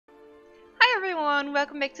everyone,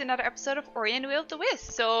 welcome back to another episode of Ori and the Will of the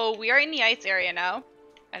Wisps. So we are in the ice area now,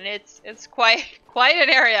 and it's quite an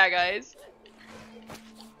area, guys.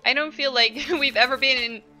 I don't feel like we've ever been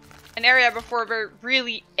in an area before where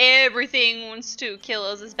really everything wants to kill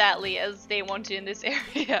us as badly as they want to in this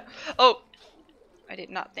area. Oh, I did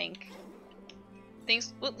not think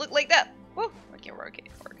things would look like that. Whoa, okay, we're okay.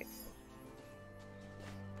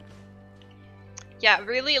 Yeah,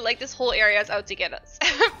 really, like this whole area is out to get us.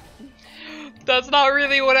 That's not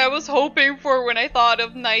really what I was hoping for when I thought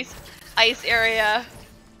of nice ice area.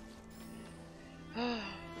 There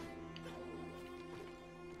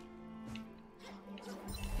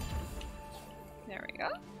we go.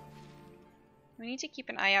 We need to keep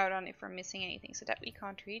an eye out on if we're missing anything, so that we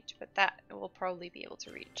can't reach, but that we'll probably be able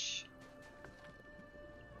to reach.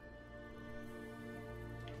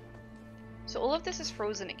 So all of this is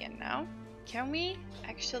frozen again now. Can we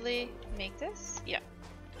actually make this? Yeah,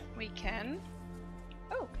 we can.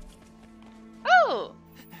 Oh! Oh!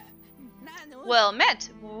 Well met,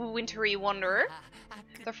 wintry wanderer.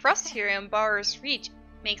 The frost here in Baur's reach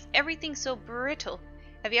makes everything so brittle.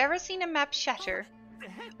 Have you ever seen a map shatter?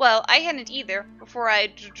 Well, I hadn't either, before I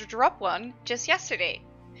dropped one just yesterday.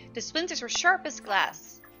 The splinters were sharp as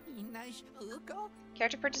glass. Care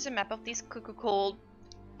to purchase a map of these cold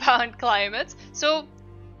bound climates? So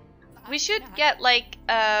we should get like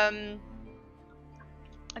a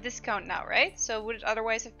discount now, right? So would it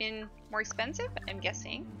otherwise have been more expensive? I'm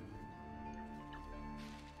guessing.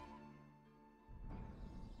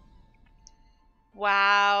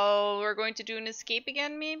 Wow, we're going to do an escape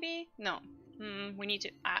again, maybe? No. We need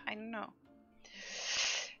to. I don't know.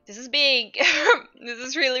 This is big. This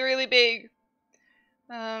is really, really big.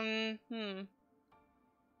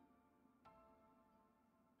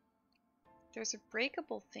 There's a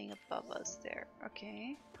breakable thing above us there.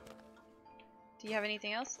 Okay. Do you have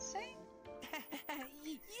anything else to say?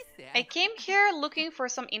 I came here looking for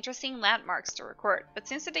some interesting landmarks to record, but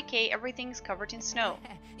since the decay, everything's covered in snow.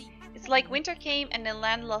 It's like winter came and the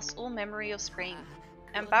land lost all memory of spring.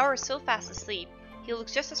 And Baur is so fast asleep, he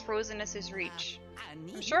looks just as frozen as his reach.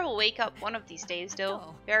 I'm sure he'll wake up one of these days,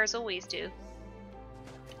 though. Bears always do.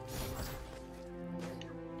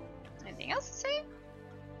 Anything else to say?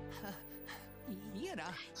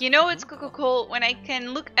 You know it's cool when I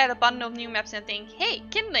can look at a bundle of new maps and think, hey,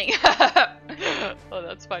 kindling! Oh,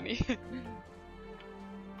 that's funny.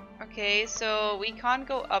 Okay, so we can't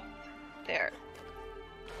go up there.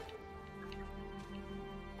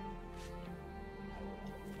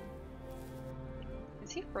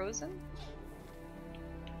 Is he frozen?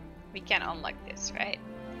 We can't unlock this, right?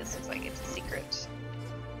 This looks like it's a secret.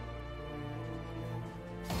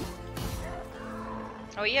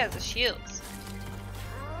 Oh yeah, the shields.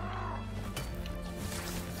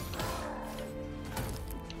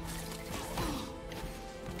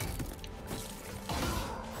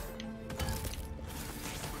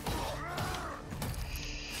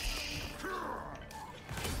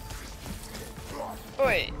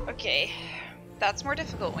 Oi, okay. That's more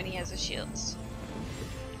difficult when he has his shields.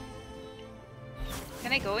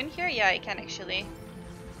 Can I go in here? Yeah, I can actually.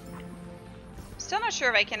 Still not sure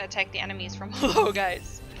if I can attack the enemies from below,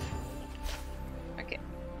 guys. Okay,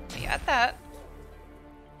 we got that.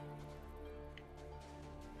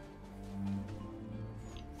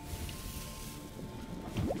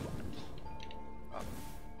 Oh,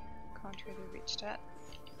 can't really reach that.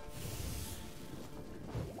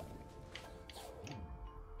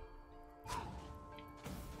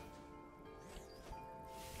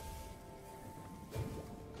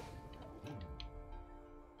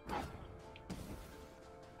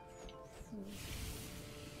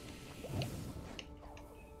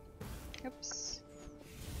 Oops.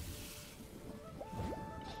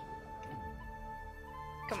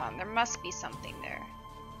 Come on, there must be something there.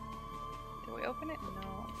 Do we open it?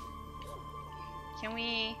 No. Can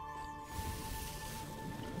we...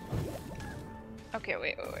 Okay,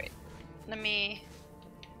 wait. Let me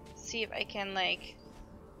see if I can, like...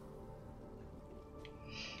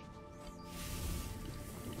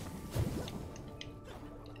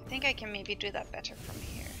 I think I can maybe do that better from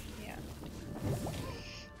here. Yeah.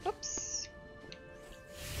 Oops.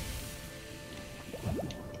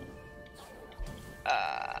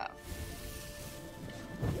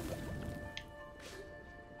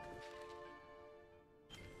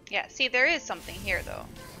 Yeah, see, there is something here, though.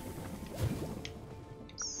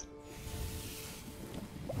 Oops.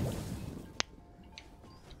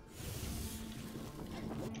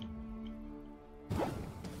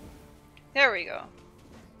 There we go.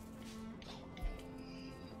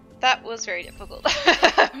 That was very difficult.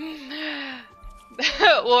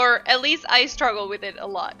 Or at least I struggle with it a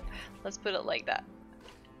lot. Let's put it like that.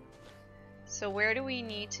 So where do we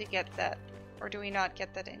need to get that? Or do we not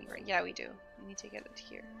get that anywhere? Yeah, we do. We need to get it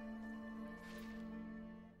here.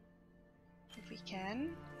 If we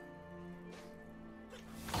can.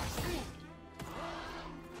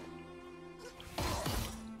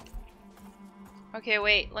 Okay,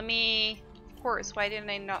 wait, let me... Of course, why didn't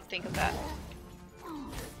I not think of that?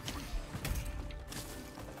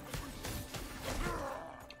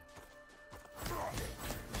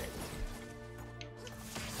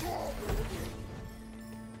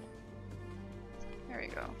 There we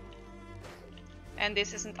go. And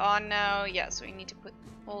this isn't on now. Yeah, so we need to put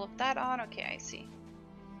all of that on. Okay, I see.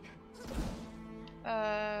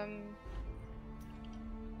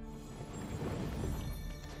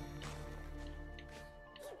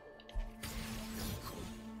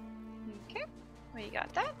 Okay, we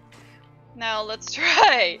got that. Now let's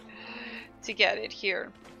try to get it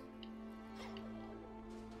here.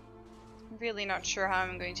 I'm really not sure how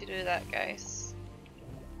I'm going to do that, guys.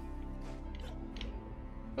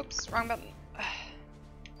 Oops, wrong button.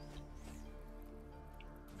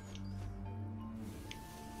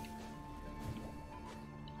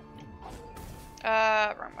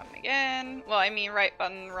 Wrong button again. Well, I mean right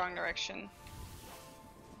button, wrong direction.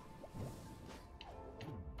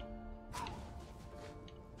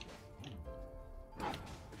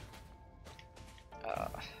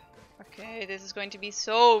 Okay, this is going to be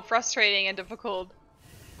so frustrating and difficult.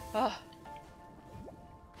 Ugh.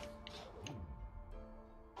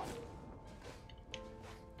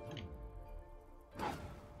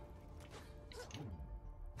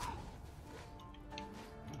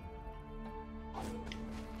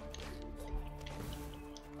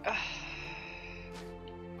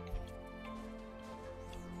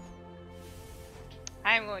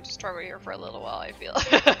 I'm going to struggle here for a little while, I feel.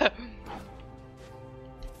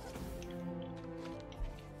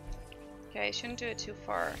 Okay, I shouldn't do it too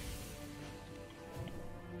far.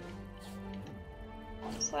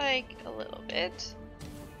 Just like a little bit.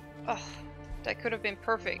 Ugh, that could have been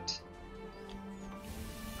perfect.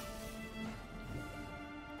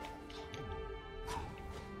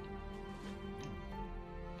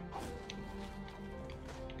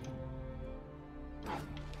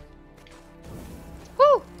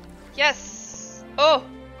 Woo! Yes! Oh,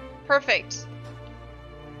 perfect.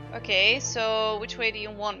 Okay, so which way do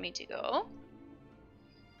you want me to go?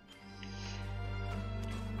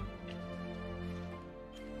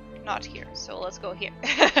 Not here, so let's go here.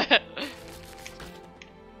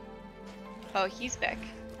 Oh, he's back.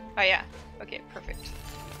 Oh yeah, okay, perfect.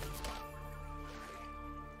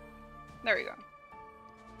 There we go.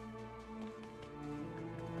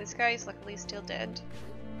 This guy is luckily still dead.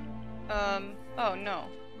 Oh no,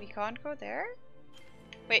 we can't go there?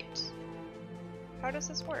 Wait. How does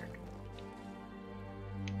this work?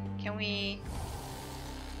 Can we...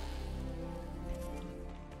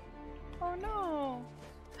 Oh no!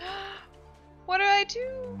 What did I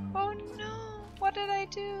do? Oh no! What did I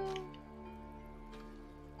do?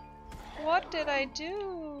 What did I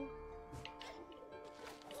do?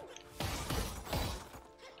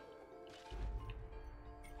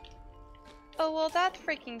 Oh well, that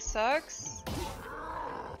freaking sucks.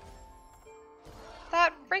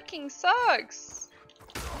 That freaking sucks!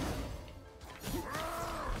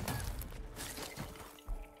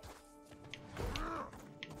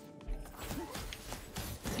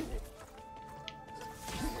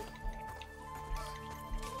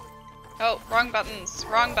 Oh, wrong buttons,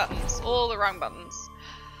 all the wrong buttons.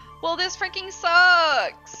 Well, this freaking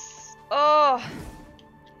sucks! Oh.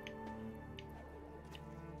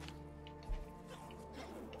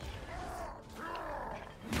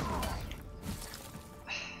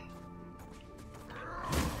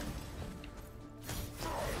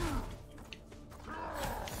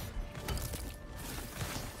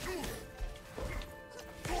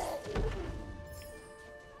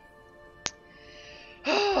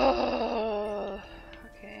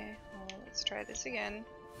 This again.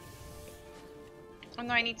 Oh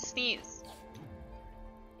no, I need to sneeze.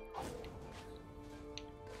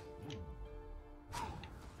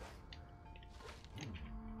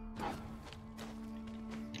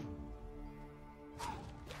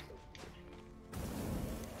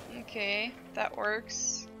 Okay, that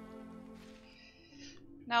works.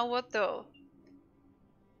 Now what though?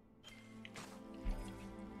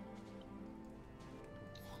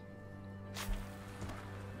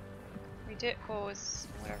 Did what was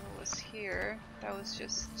whatever was here. That was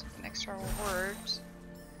just an extra word.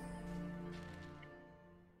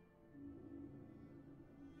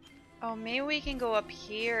 Oh, maybe we can go up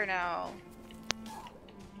here now.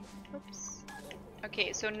 Oops.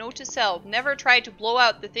 Okay, so note to self, never try to blow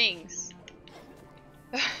out the things.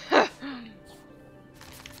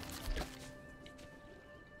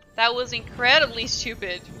 That was incredibly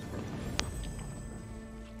stupid.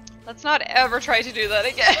 Let's not ever try to do that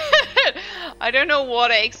again. I don't know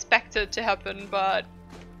what I expected to happen, but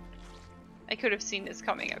I could have seen this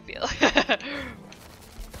coming, I feel.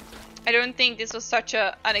 I don't think this was such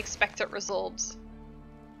an unexpected result.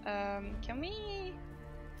 Can we...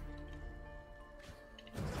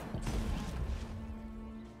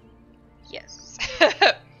 Yes.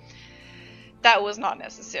 That was not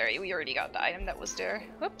necessary. We already got the item that was there.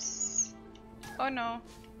 Whoops. Oh no.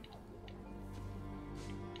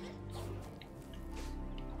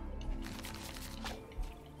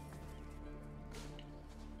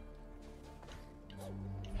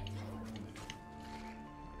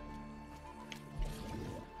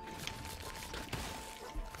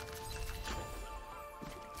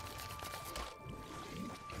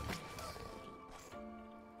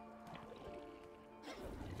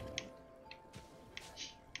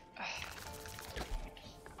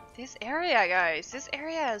 This area, guys, this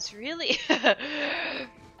area is really,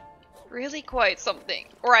 really quite something.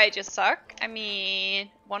 Or I just suck. I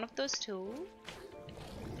mean, one of those two.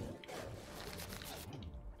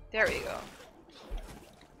 There we go.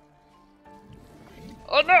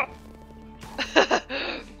 Oh no!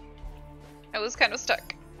 I was kind of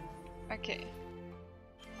stuck. Okay.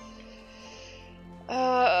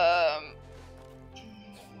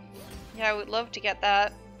 Yeah, I would love to get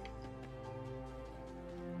that.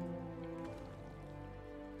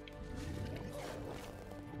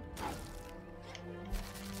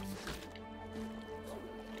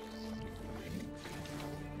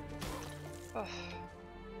 Oh.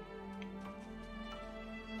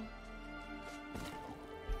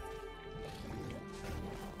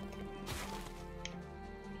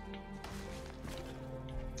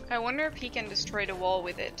 I wonder if he can destroy the wall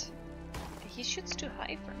with it. He shoots too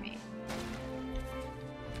high for me.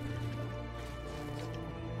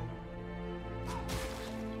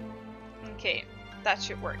 Okay, that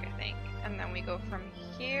should work, I think. And then we go from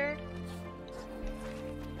here.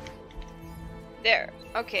 There,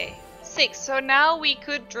 okay. 6, so now we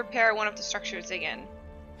could repair one of the structures again.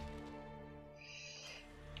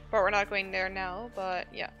 But we're not going there now, but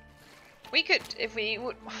yeah. We could, if we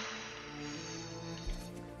would...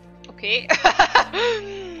 Okay.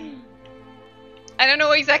 I don't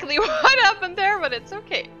know exactly what happened there, but it's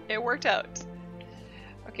okay. It worked out.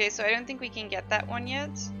 Okay, so I don't think we can get that one yet.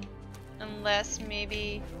 Unless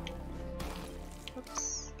maybe...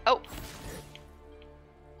 Oops. Oh!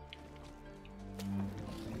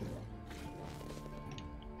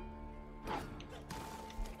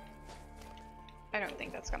 I don't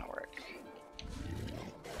think that's gonna work.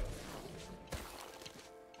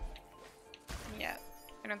 Yeah,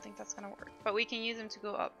 I don't think that's gonna work. But we can use them to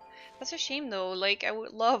go up. That's a shame though, like I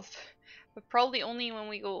would love, but probably only when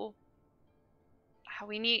we go... How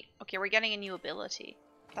we need... Okay, we're getting a new ability.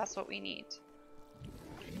 That's what we need.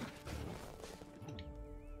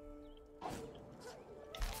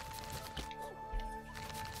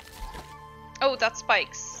 Oh, that's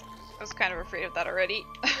spikes. I was kind of afraid of that already.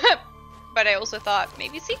 But I also thought,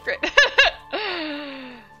 maybe secret.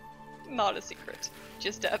 Not a secret.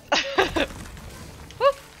 Just death.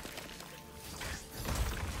 Whoop.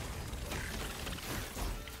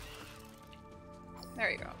 There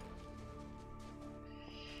you go.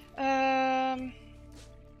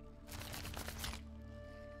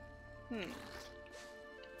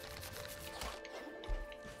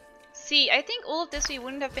 See, I think all of this we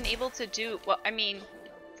wouldn't have been able to do. Well, I mean,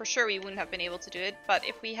 for sure we wouldn't have been able to do it, but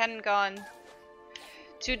if we hadn't gone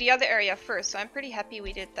to the other area first, so I'm pretty happy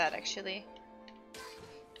we did that actually.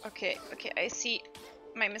 Okay, okay, I see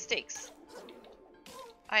my mistakes.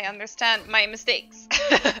 I understand my mistakes.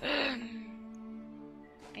 I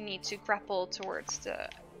need to grapple towards the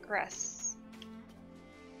grass.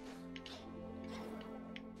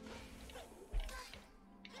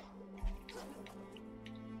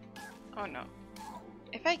 Oh no.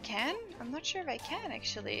 If I can? I'm not sure if I can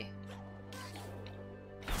actually.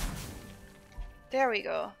 There we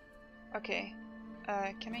go. Okay.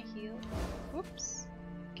 Can I heal? Whoops.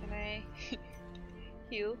 Can I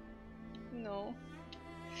heal? No.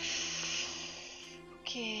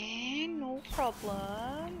 Okay, no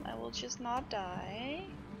problem. I will just not die.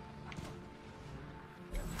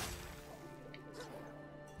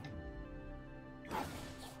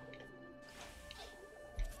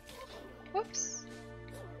 Whoops.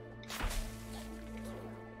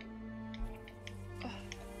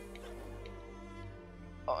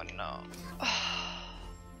 Oh no.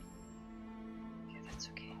 Yeah, that's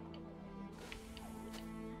okay.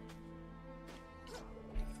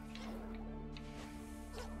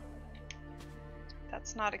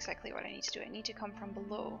 That's not exactly what I need to do. I need to come from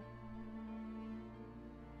below.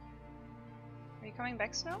 Are you coming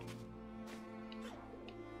back, Snow?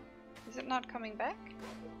 Is it not coming back?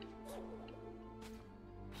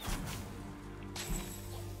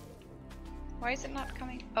 Why is it not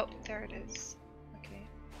coming? Oh, there it is. Okay.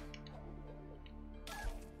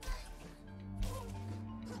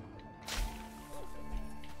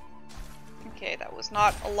 Okay, that was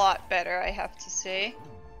not a lot better, I have to say.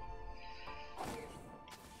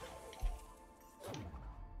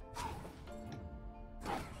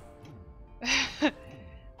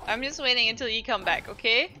 I'm just waiting until you come back,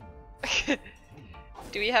 okay?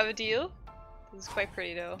 Do we have a deal? This is quite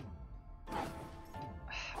pretty though.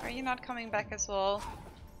 Are you not coming back as well?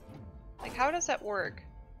 Like, how does that work?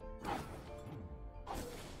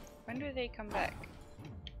 When do they come back?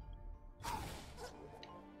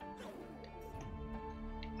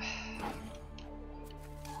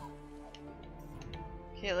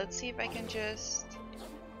 Okay, let's see if I can just...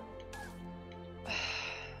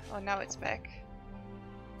 Oh, now it's back.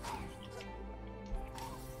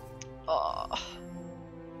 Oh.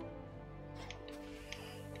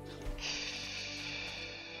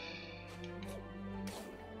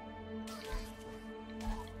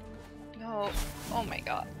 No. Oh my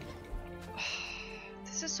god.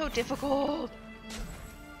 This is so difficult.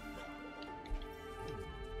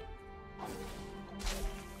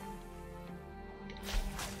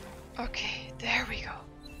 Okay, there we go.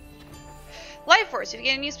 Life Force. If you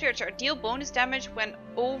get a new spirit shard, deal bonus damage when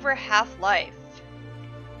over half life.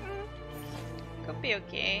 Could be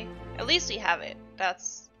okay. At least we have it.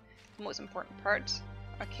 That's the most important part.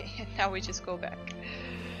 Okay, and now we just go back.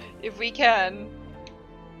 If we can.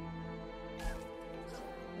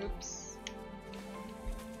 Oops.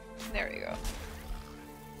 There we go.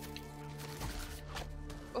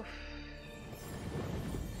 Oof.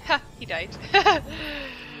 Ha! He died.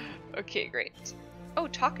 Okay, great. Oh,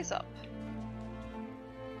 talk is up.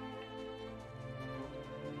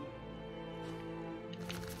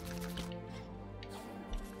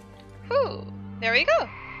 Whew! There we go!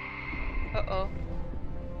 Uh-oh.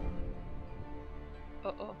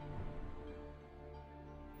 Uh-oh.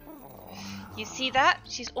 You see that?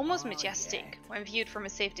 She's almost majestic when viewed from a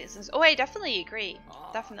safe distance. Oh, I definitely agree.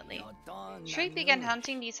 Definitely. Shrek began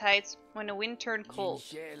hunting these heights when the wind turned cold.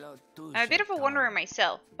 I'm a bit of a wanderer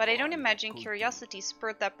myself, but I don't imagine curiosity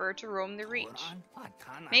spurred that bird to roam the reach.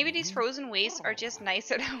 Maybe these frozen wastes are just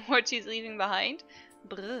nicer than what she's leaving behind?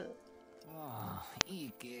 Brr.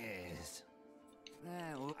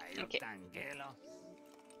 Okay.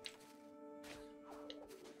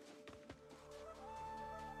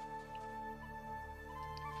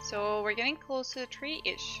 So we're getting close to the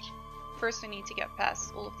tree-ish. First I need to get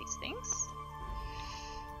past all of these things.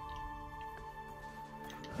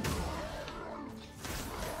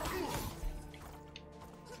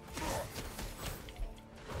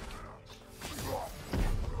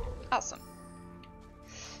 Awesome.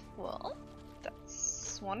 Well,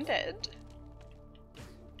 that's one dead.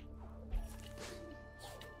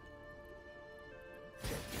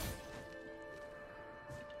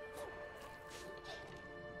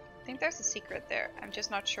 I think there's a secret there. I'm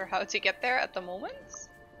just not sure how to get there at the moment.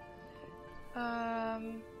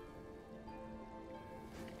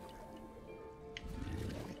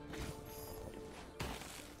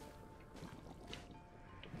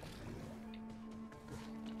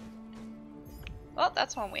 Well,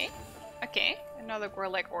 that's one way. Okay, another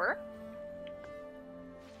Gorlek ore.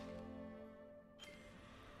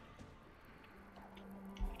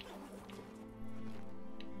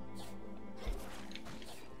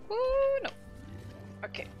 Ooh, no.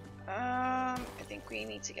 Okay. I think we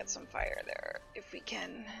need to get some fire there if we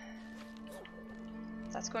can.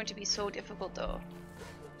 That's going to be so difficult though.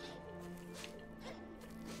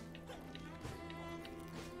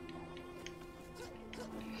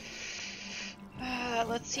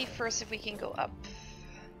 Let's see first if we can go up.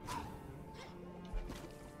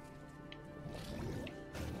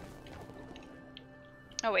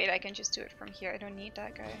 Oh wait, I can just do it from here. I don't need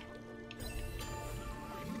that guy.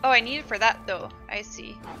 Oh, I need it for that though. I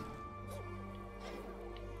see.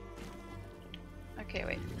 Okay,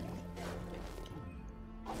 wait.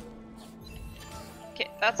 Okay,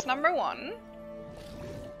 that's number one.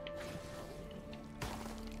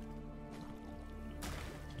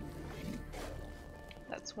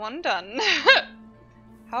 That's one done.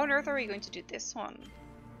 How on earth are we going to do this one?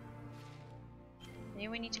 Maybe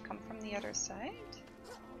we need to come from the other side?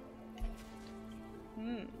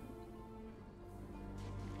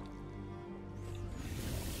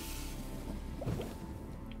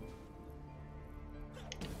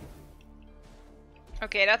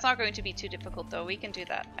 Okay, that's not going to be too difficult though. We can do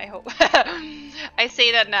that, I hope. I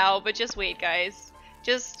say that now, but just wait, guys.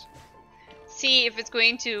 Just see if it's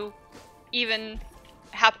going to even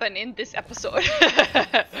happen in this episode.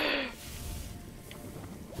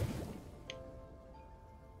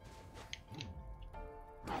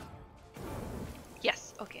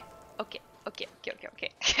 Yes, okay. Okay.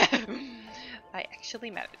 I actually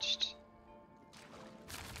managed.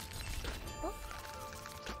 Oh.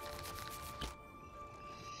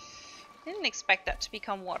 Didn't expect that to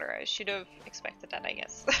become water. I should have expected that, I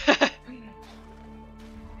guess.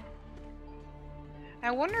 I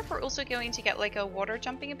wonder if we're also going to get like a water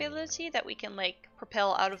jumping ability that we can like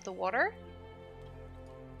propel out of the water.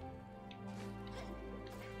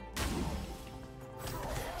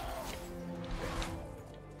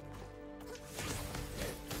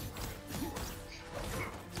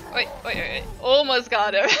 Wait. Almost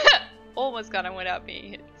got him. Almost got him without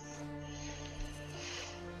being hit.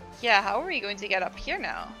 Yeah, how are we going to get up here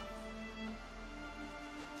now?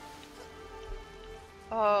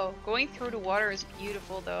 Oh, going through the water is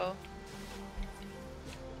beautiful though.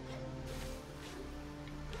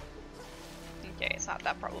 Okay, it's not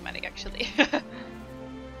that problematic actually.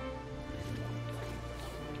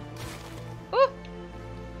 Ooh!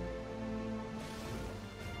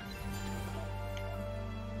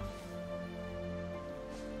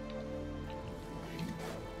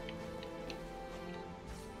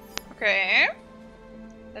 Okay.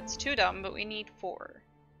 That's 2 dumb, but we need 4.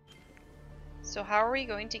 So how are we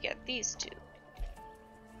going to get these 2?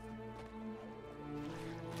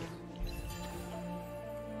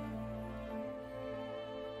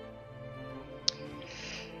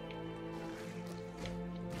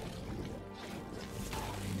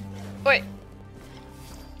 Wait.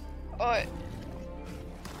 Oh.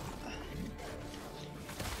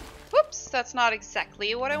 Whoops, that's not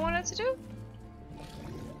exactly what I wanted to do.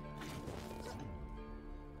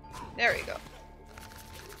 There we go.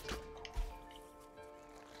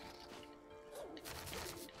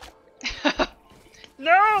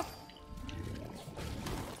 No!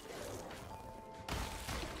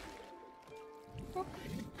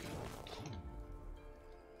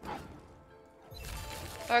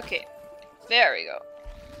 Okay, there we go.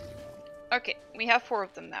 Okay, we have 4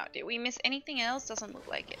 of them now. Did we miss anything else? Doesn't look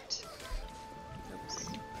like it. Oops.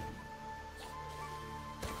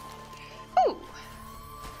 Ooh!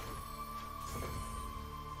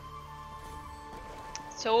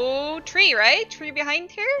 So, tree, right? Tree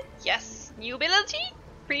behind here? Yes. New ability?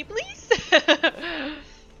 Tree, please?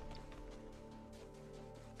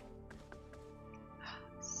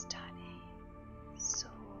 Stunning. So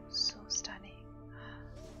stunning.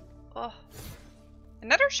 Oh.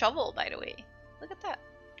 Another shovel, by the way. Look at that.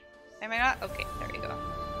 Am I not? Okay, there you go.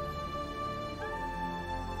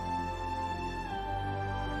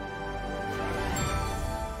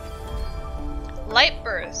 Light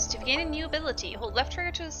Burst. To gain a new ability, hold left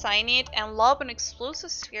trigger to assign it and lob an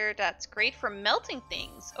explosive sphere that's great for melting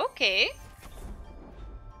things. Okay.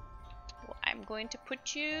 Well, I'm going to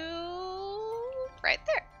put you right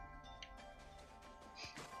there.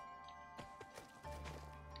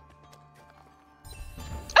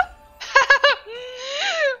 Oh!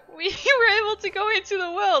 We were able to go into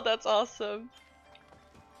the well. That's awesome.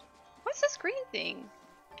 What's this green thing?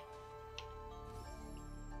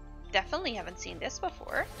 Definitely haven't seen this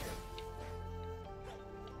before.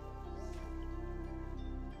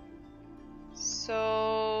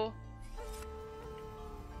 So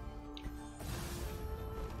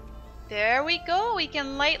there we go. We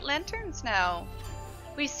can light lanterns now.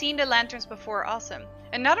 We've seen the lanterns before. Awesome.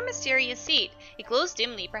 Another mysterious seed. It glows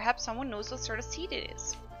dimly. Perhaps someone knows what sort of seed it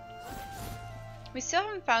is. We still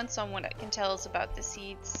haven't found someone that can tell us about the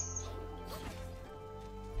seeds.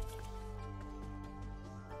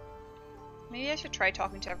 Maybe I should try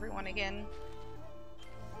talking to everyone again.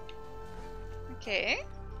 Okay.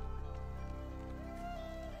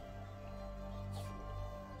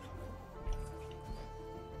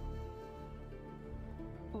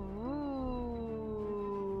 Ooh,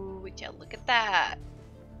 would you look at that?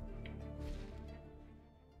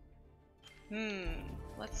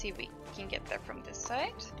 Let's see if we can get there from this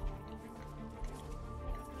side.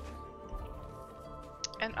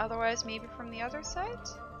 And otherwise maybe from the other side?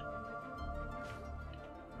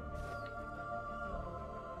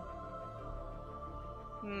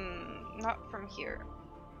 Not from here.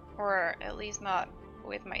 Or at least not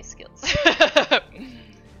with my skills.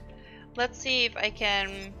 Let's see if I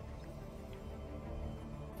can...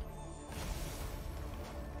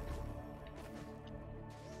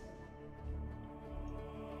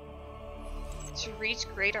 to reach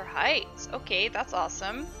greater heights. Okay, that's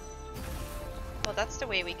awesome. Well, that's the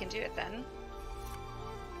way we can do it then.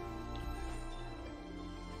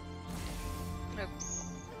 Oops.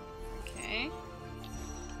 Okay.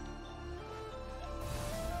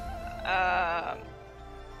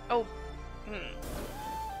 Oh.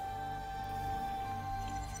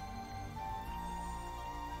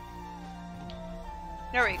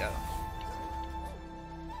 There we go.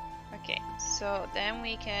 Okay, so then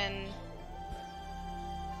we can...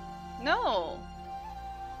 No!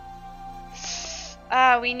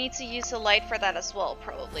 We need to use the light for that as well,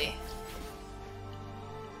 probably.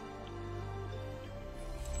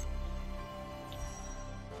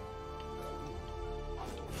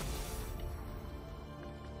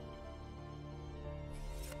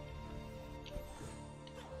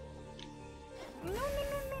 No.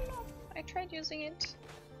 I tried using it.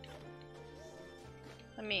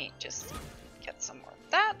 Let me just get some more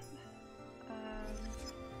of that.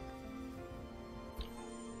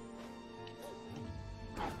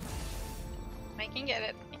 I can get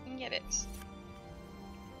it. I can get it.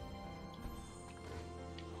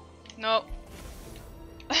 Nope.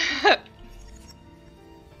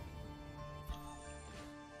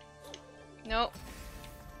 Nope.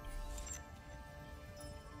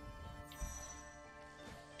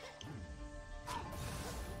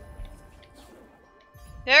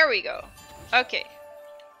 There we go. Okay.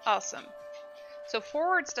 Awesome. So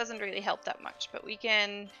forwards doesn't really help that much, but we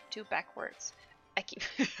can do backwards. I keep...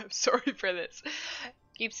 I'm sorry for this.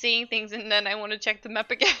 Keep seeing things and then I want to check the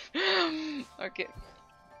map again. Okay.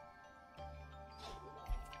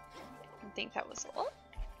 I think that was all.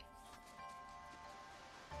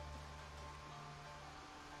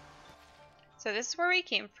 So this is where we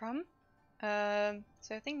came from.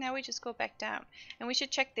 So I think now we just go back down. And we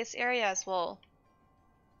should check this area as well.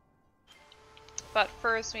 But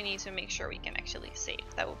first we need to make sure we can actually save.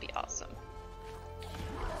 That would be awesome.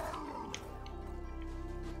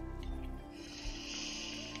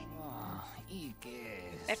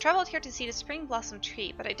 I traveled here to see the spring blossom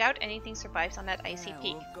tree, but I doubt anything survives on that icy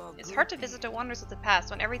peak. It's hard to visit the wonders of the past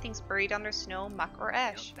when everything's buried under snow, muck, or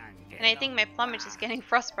ash. And I think my plumage is getting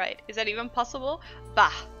frostbite. Is that even possible?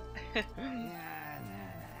 Bah!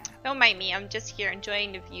 Don't mind me, I'm just here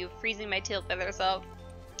enjoying the view, freezing my tail feathers off.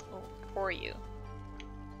 Oh, for you.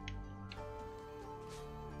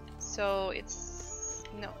 So it's...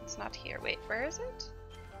 no, it's not here. Wait, where is it?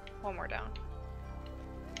 One more down.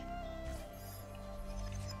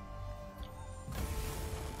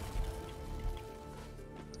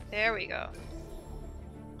 There we go.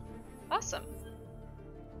 Awesome.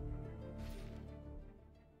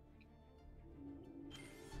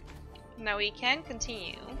 Now we can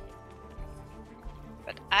continue,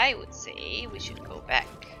 but I would say we should go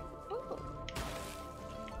back. Ooh.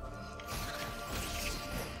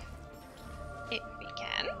 If we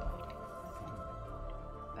can.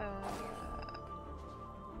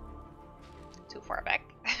 Too far back.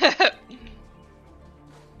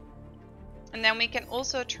 And then we can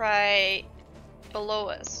also try below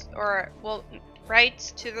us, or, well, right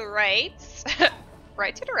to the right.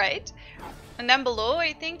 Right to the right. And then below,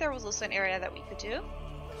 I think there was also an area that we could do.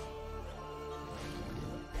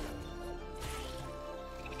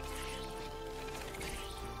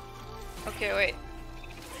 Okay, wait.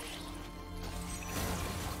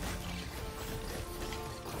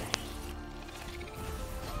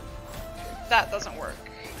 That doesn't work.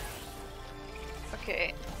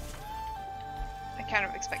 Okay. I kind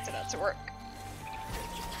of expected that to work.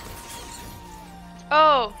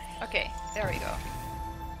 Oh, okay. There we go.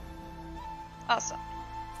 Awesome.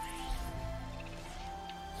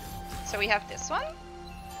 So we have this one.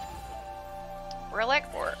 Relic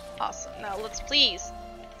or awesome. Now let's please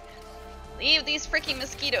leave these freaking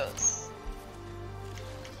mosquitoes.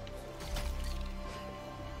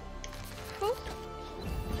 Ooh.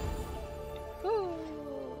 Ooh.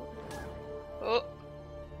 Oh.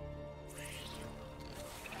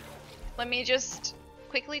 Let me just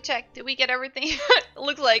quickly check. Did we get everything?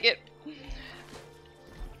 Looks like it.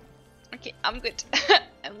 Okay, I'm good.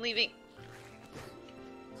 I'm leaving.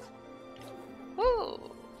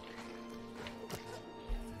 Woo.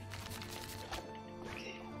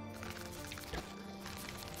 Okay.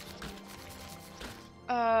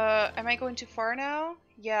 Am I going too far now?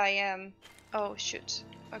 Yeah, I am. Oh, shoot.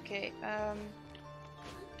 Okay,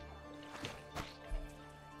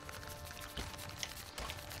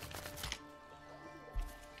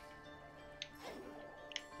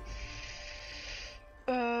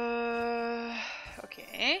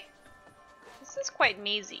 okay. This is quite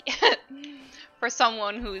mazy for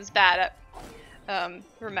someone who's bad at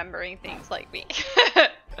remembering things like me.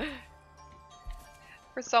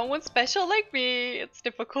 For someone special like me, it's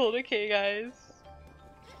difficult, okay guys?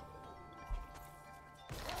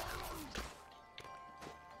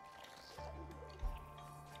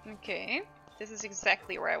 Okay, this is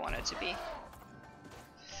exactly where I want it to be.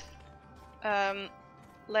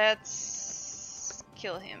 Let's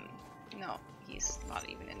kill him. No, he's not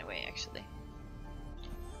even in the way, actually.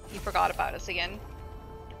 He forgot about us again.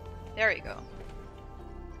 There we go.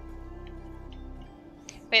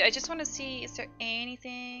 Wait, I just want to see, is there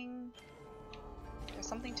anything? There's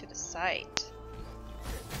something to the side.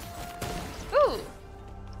 Ooh!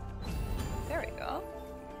 There we go.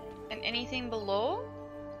 And anything below?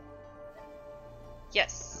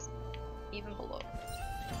 Yes, even below.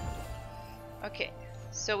 Okay,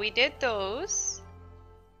 so we did those.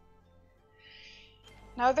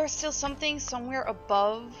 Now there's still something somewhere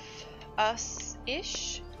above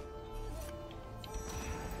us-ish.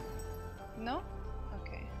 No?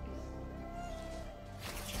 Okay.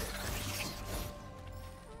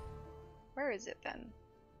 Where is it then?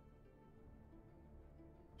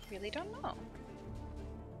 Really don't know.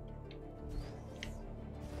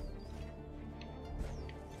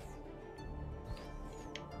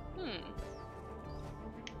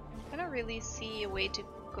 I don't really see a way to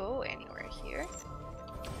go anywhere here.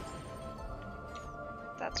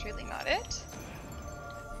 That's really not it.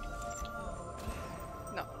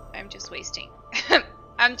 No, I'm just wasting.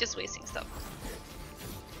 I'm just wasting stuff.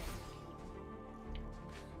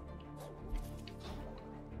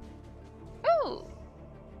 Oh!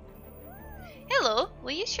 Hello,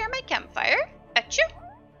 will you share my campfire? Achoo!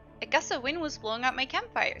 A gust of wind was blowing out my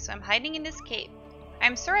campfire, so I'm hiding in this cave.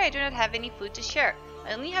 I'm sorry I do not have any food to share.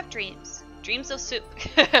 I only have dreams. Dreams of soup.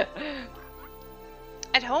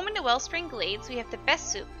 At home in the Wellspring Glades, we have the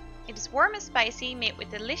best soup. It is warm and spicy, made with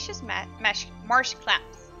delicious marsh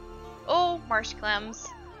clams. Oh, marsh clams.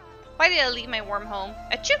 Why did I leave my warm home?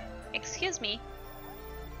 Achoo! Excuse me.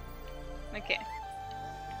 Okay.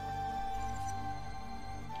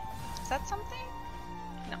 Is that something?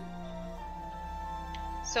 No.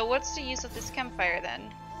 So what's the use of this campfire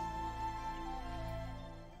then?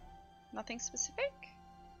 Nothing specific?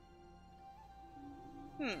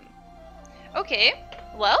 Okay,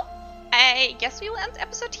 well, I guess we will end the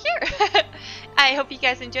episode here. I hope you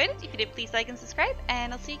guys enjoyed it. If you did, please like and subscribe,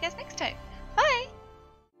 and I'll see you guys next time. Bye!